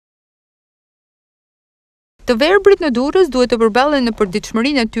Të verbërit në Durrës duhet të përballen në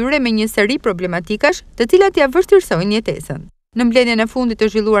përditshmërinë e tyre me një seri problematikash, të cilat ja vështirësojnë jetesën. Në mbledhjen e fundit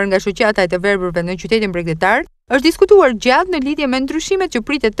të zhvilluar nga shoqata e të verbërve në qytetin bregdetar, është diskutuar gjatë në lidhje me ndryshimet që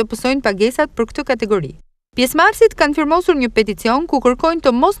pritet të pësojnë pagesat për këtë kategori. Pjesëmarrësit kanë firmosur një peticion ku kërkojnë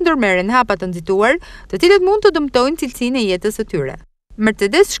të mos ndërmeren hapa të nxituar, të cilët mund të dëmtojnë cilësinë e jetës së tyre.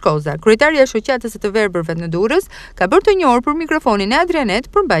 Mercedes Shkoza, kryetaria e shoqatës së të verbërve në Durrës, ka bërë të njohur për mikrofonin e AdriaNet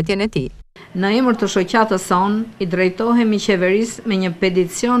për mbajtjen e tij. Në emër të shoqatës son, i drejtohemi qeverisë me një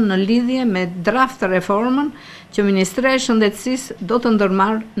peticion në lidhje me draft të reformën që Ministria e Shëndetësisë do të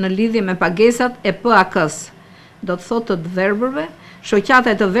ndërmarrë në lidhje me pagesat e PAK-s. Do të thotë të verbërve,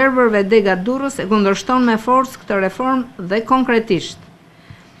 shoqata e të verbërve Dega Durrës e kundërshton me forcë këtë reformë dhe konkretisht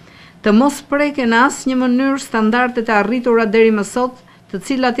të mos preke në asnjë mënyrë standardet e arritura deri më sot, të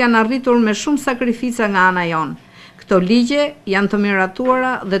cilat janë arritur me shumë sakrifica nga ana jonë. Këto ligje janë të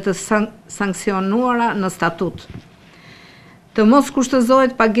miratuara dhe të sanksionuara në statut. Të mos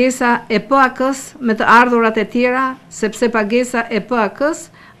kushtëzohet pagesa e PAK-s me të ardhurat e tjera, sepse pagesa e PAK-s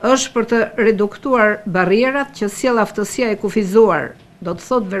është për të reduktuar barrierat që sjell aftësia e kufizuar, do të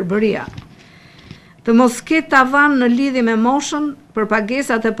thotë verbëria. Të mos ketë tavan në lidhje me moshën për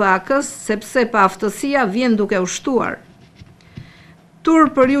pagesat e PAK-s, sepse pa aftësia vjen duke u shtuar. Tur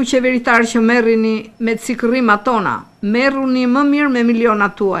për ju qeveritar që merrini me cikërrimat tona, merruni më mirë me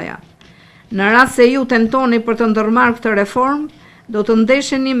milionat tuaja. Në rast se ju tentoni për të ndërmarrë këtë reformë, do të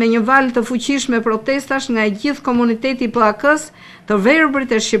ndesheni me një valë të fuqishme protestash nga gjithë komuniteti PAK-s të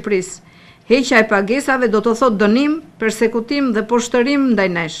verbërit e Shqipërisë. Heqja e pagesave do të thotë dënim, persekutim dhe poshtërim ndaj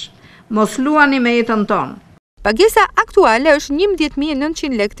nesh. Mos luani me jetën tonë. Pagesa aktuale është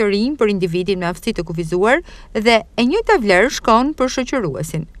 11.900 lekë të rinj për individin me aftësi të kufizuar dhe e njëjta vlerë shkon për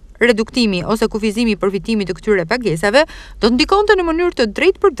shoqëruesin. Reduktimi ose kufizimi i përfitimit të këtyre pagesave do të ndikonte në mënyrë të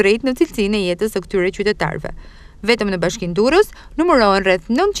drejtpërdrejtë në cilësinë e jetës së këtyre qytetarëve. Vetëm në Bashkinë Durrës numërohen rreth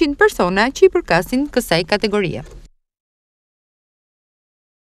 900 persona që i përkasin kësaj kategorie.